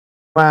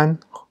Everyone,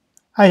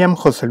 I am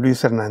José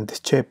Luis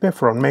Hernández Chepe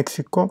from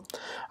Mexico,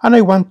 and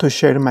I want to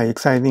share my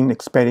exciting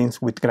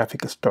experience with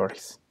Graphic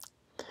Stories,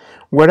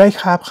 where I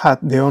have had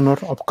the honor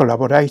of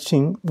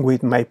collaborating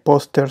with my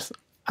posters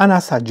and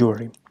as a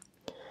jury.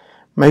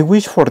 My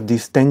wish for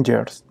these 10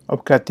 years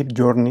of creative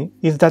journey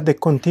is that they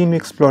continue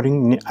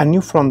exploring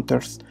new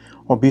frontiers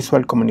of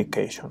visual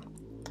communication,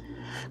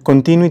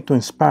 continue to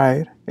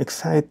inspire,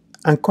 excite,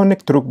 and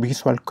connect through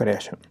visual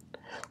creation.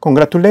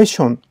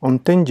 Congratulations on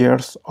 10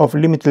 years of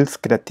limitless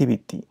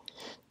creativity.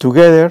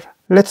 Together,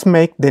 let's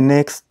make the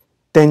next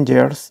 10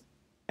 years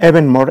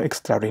even more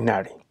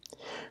extraordinary.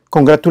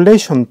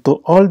 Congratulations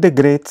to all the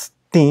great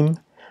team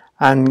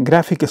and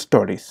Graphic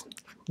Stories.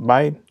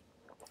 Bye.